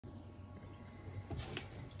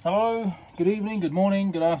Hello, good evening, good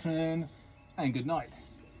morning, good afternoon, and good night.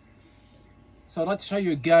 So I'd like to show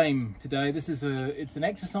you a game today. It's an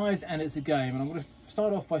exercise and it's a game, and I'm going to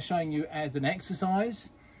start off by showing you as an exercise,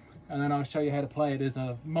 and then I'll show you how to play it as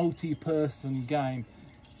a multi-person game.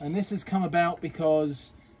 And this has come about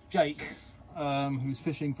because Jake, who's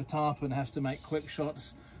fishing for tarpon, has to make quick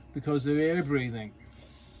shots because of air breathing.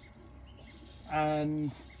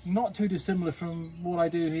 And not too dissimilar from what I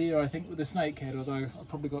do here, I think, with the snakehead, although I've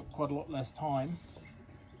probably got quite a lot less time.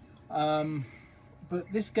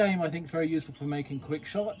 But this game I think is very useful for making quick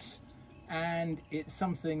shots, and it's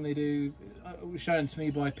something they do. It was shown to me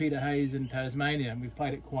by Peter Hayes in Tasmania, and we've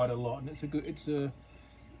played it quite a lot, and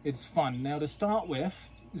it's fun. Now, to start with,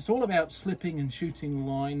 it's all about slipping and shooting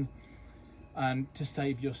line, and to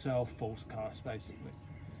save yourself false casts, basically.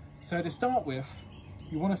 So to start with,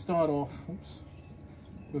 you want to start off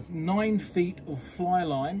with 9 feet of fly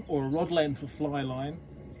line, or a rod length of fly line,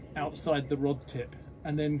 outside the rod tip,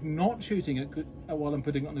 and then not shooting it while I'm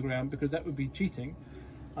putting it on the ground, because that would be cheating.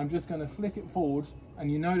 I'm just going to flick it forward, and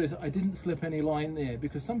you notice I didn't slip any line there,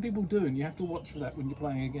 because some people do, and you have to watch for that when you're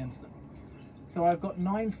playing against them. So I've got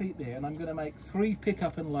 9 feet there, and I'm going to make 3 pick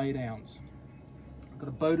up and lay downs. I've got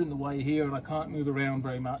a boat in the way here, and I can't move around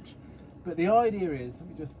very much, but the idea is, let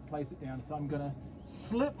me just place it down, so I'm going to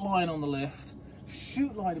slip line on the left,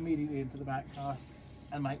 shoot line immediately into the back cast,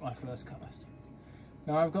 and make my first cast.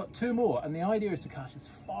 Now I've got 2 more, and the idea is to cast as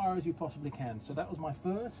far as you possibly can. So that was my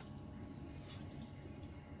first.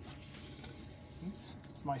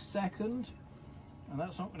 It's my second, and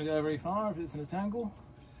that's not going to go very far if it's in a tangle.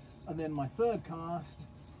 And then my third cast.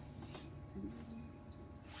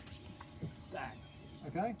 Bang.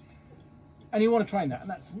 Okay? And you want to train that, and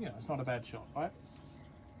that's, you know, it's not a bad shot, right?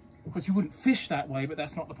 Of course, you wouldn't fish that way, but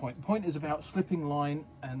that's not the point. The point is about slipping line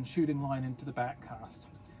and shooting line into the back cast.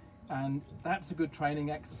 And that's a good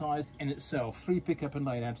training exercise in itself. 3 pick up and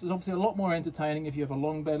lay downs. It's obviously a lot more entertaining if you have a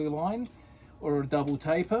long belly line or a double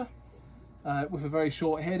taper. With a very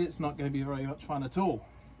short head, it's not going to be very much fun at all.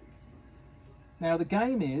 Now the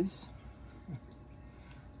game is,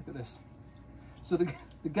 look at this. So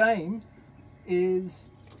the game is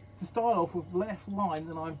to start off with less line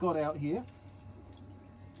than I've got out here.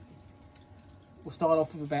 We'll start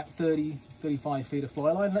off with about 35 feet of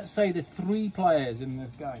fly line. Let's say there's 3 players in this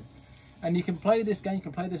game. And you can play this game,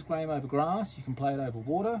 over grass, you can play it over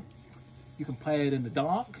water, you can play it in the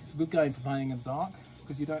dark. It's a good game for playing in the dark,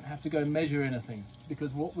 because you don't have to go measure anything.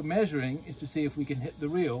 Because what we're measuring is to see if we can hit the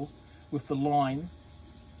reel with the line,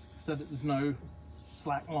 so that there's no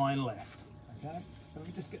slack line left. Okay, so let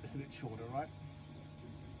me just get this a bit shorter, right?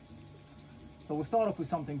 So we'll start off with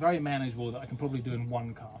something very manageable that I can probably do in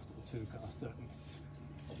 1 cast or 2 casts, certainly.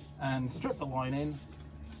 And strip the line in,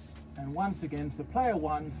 and once again, so player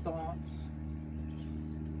one starts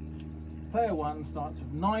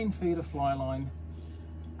with 9 feet of fly line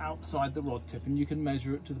outside the rod tip, and you can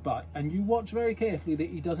measure it to the butt, and you watch very carefully that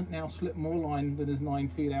he doesn't now slip more line than his 9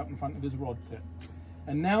 feet out in front of his rod tip.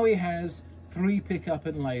 And now he has 3 pick up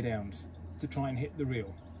and lay downs to try and hit the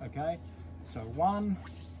reel. Okay, so 1.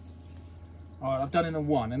 All right, I've done it in a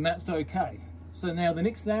 1, and that's okay. So now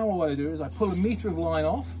what I do is I pull a metre of line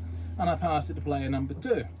off, and I pass it to player number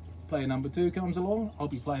 2. Player number 2 comes along, I'll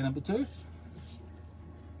be player number 2.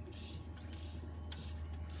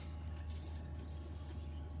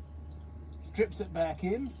 Strips it back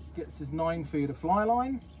in, gets his 9 feet of fly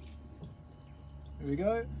line. Here we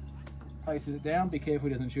go. Places it down, be careful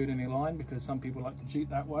he doesn't shoot any line, because some people like to cheat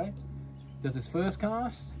that way. Does his first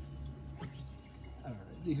cast.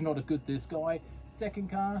 He's not a good this guy. Second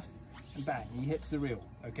cast, and bang, he hits the reel.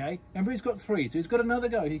 Okay, remember he's got 3, so he's got another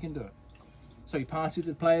go, he can do it. So he passes it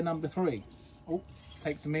to player number 3. Oh,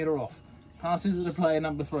 takes the meter off. Passes it to player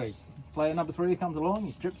number 3. Player number 3 comes along,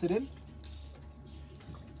 he strips it in.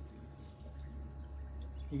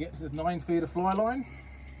 He gets his 9 feet of fly line.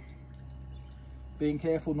 Being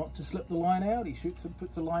careful not to slip the line out, he shoots and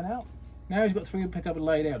puts the line out. Now he's got 3 pick up and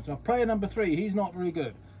lay down. So player number 3, he's not very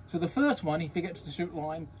good. So the first one, he forgets to shoot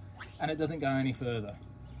line, and it doesn't go any further.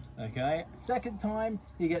 Okay, second time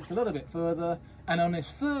he gets a little bit further, and on his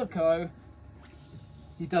third go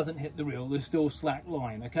he doesn't hit the reel, there's still slack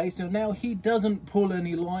line. Okay, so now he doesn't pull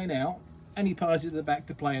any line out, and he passes it back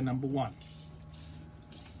to player number 1.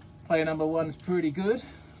 Player number 1's pretty good,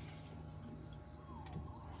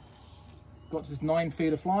 got his 9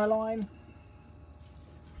 feet of fly line.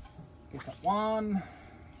 Pick up 1,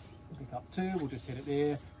 pick up 2, we'll just hit it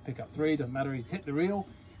there. Pick up 3, doesn't matter, he's hit the reel.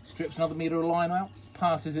 Strips another metre of line out,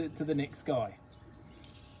 passes it to the next guy.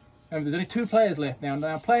 Remember, there's only 2 players left now.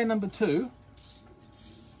 Now player number 2,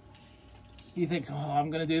 he thinks, oh, I'm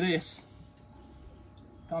going to do this.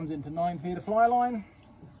 comes into 9 feet of fly line,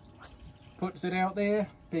 puts it out there,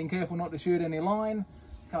 being careful not to shoot any line.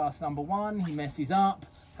 Cast number 1, he messes up.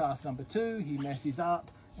 Cast number 2, he messes up.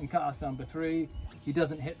 And cast number 3, he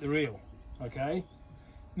doesn't hit the reel. Okay,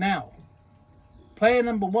 now player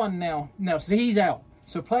number 1 now so he's out.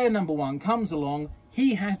 So player number 1 comes along,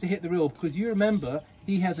 he has to hit the reel, because you remember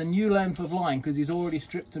he has a new length of line because he's already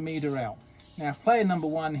stripped a meter out. Now if player number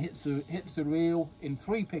 1 hits the reel in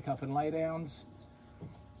 3 pickup and laydowns,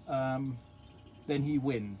 then he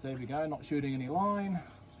wins. There we go, not shooting any line.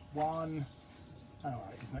 1. All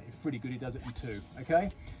right, he's pretty good, he does it in 2. Okay,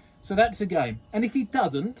 so that's the game. And if he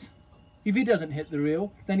doesn't hit the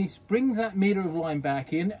reel, then he brings that meter of line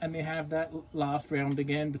back in, and they have that last round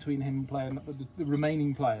again between him and the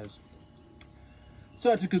remaining players.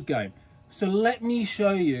 So it's a good game. So let me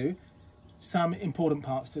show you some important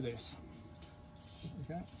parts to this.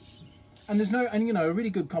 Okay, and you know, a really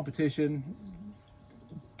good competition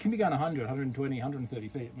can be going 100, 120, 130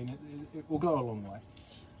 feet. I mean, it will go a long way,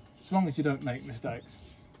 as long as you don't make mistakes.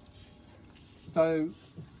 So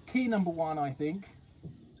key number 1, I think,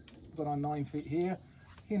 got our 9 feet here.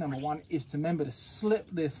 Key number 1 is to remember to slip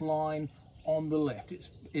this line on the left.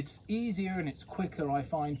 It's easier and it's quicker, I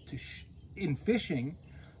find, in fishing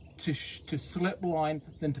to slip line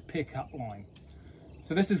than to pick up line.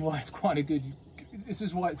 So this is why it's quite a good. This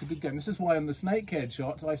is why it's a good game. This is why on the snakehead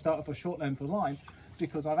shots I start off a short length of line,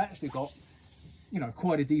 because I've actually got, you know,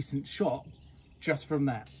 quite a decent shot just from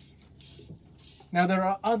that. Now there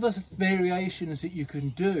are other variations that you can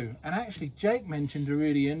do, and actually Jake mentioned a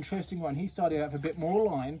really interesting one. He started out with a bit more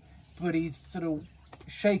line, but he's sort of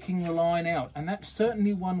shaking the line out, and that's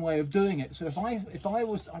certainly one way of doing it. So if I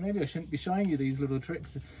was, maybe I shouldn't be showing you these little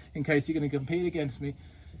tricks in case you're going to compete against me,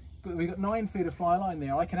 but we've got 9 feet of fly line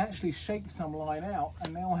there. I can actually shake some line out,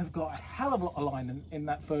 and now I've got a hell of a lot of line in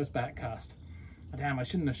that first back cast. Damn, I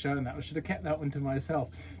shouldn't have shown that. I should have kept that one to myself.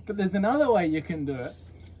 But there's another way you can do it,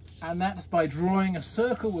 and that's by drawing a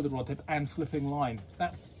circle with a rod tip and slipping line.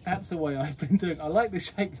 That's the way I've been doing. I like the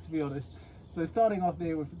shakes, to be honest. So starting off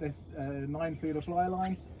there with this 9 feet of fly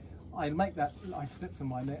line, I slip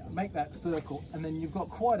some line there, make that circle, and then you've got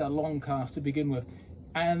quite a long cast to begin with.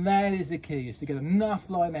 And that is the key, is to get enough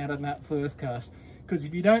line out of that first cast. Because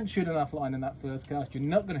if you don't shoot enough line in that first cast, you're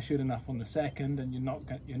not going to shoot enough on the second, and you're not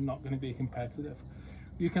going to be competitive.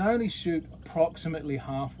 You can only shoot approximately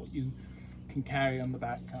half what you can carry on the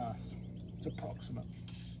back cast. It's approximate.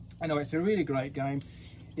 Anyway, it's a really great game.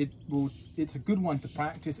 It's a good one to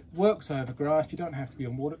practice. It works over grass. You don't have to be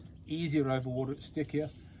on water. Easier over water. It's stickier,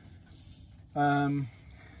 and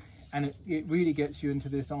it really gets you into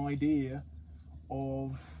this idea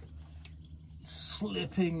of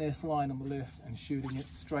slipping this line on the lift and shooting it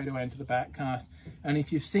straight away into the back cast. And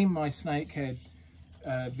if you've seen my snakehead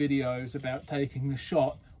videos about taking the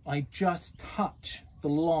shot, I just touch the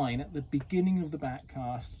line at the beginning of the back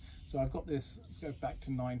cast. So I've got this, let's go back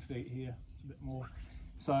to 9 feet here a bit more.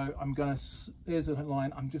 So I'm going to, there's a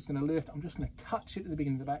line, I'm just going to lift, I'm just going to touch it at the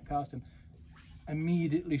beginning of the back cast and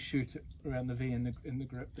immediately shoot it around the V in the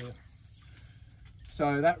grip there.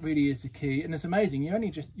 So that really is the key, and it's amazing. You only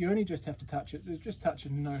just have to touch it. Just touch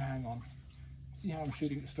it and no hang on. See how I'm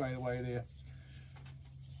shooting it straight away there.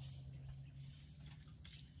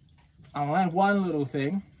 I'll add one little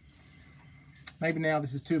thing. Maybe now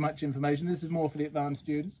this is too much information. This is more for the advanced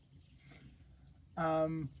students.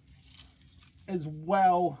 As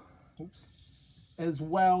well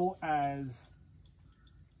as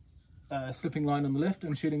slipping line on the lift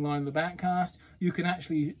and shooting line on the back cast, you can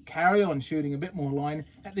actually carry on shooting a bit more line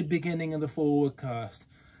at the beginning of the forward cast.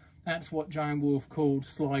 That's what Joan Wolfe called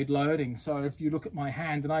slide loading. So if you look at my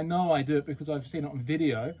hand, and I know I do it because I've seen it on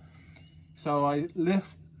video, so I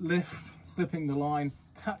lift, slipping the line,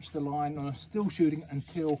 touch the line, and I'm still shooting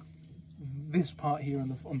until this part here on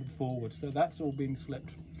the forward. So that's all being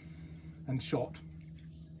slipped and shot.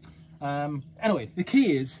 Anyway, the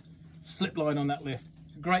key is slip line on that lift.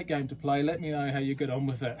 Great game to play. Let me know how you get on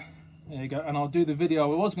with it. There you go. And I'll do the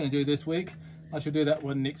video I was going to do this week. I shall do that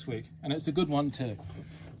one next week, and it's a good one too.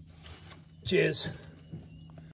 Cheers.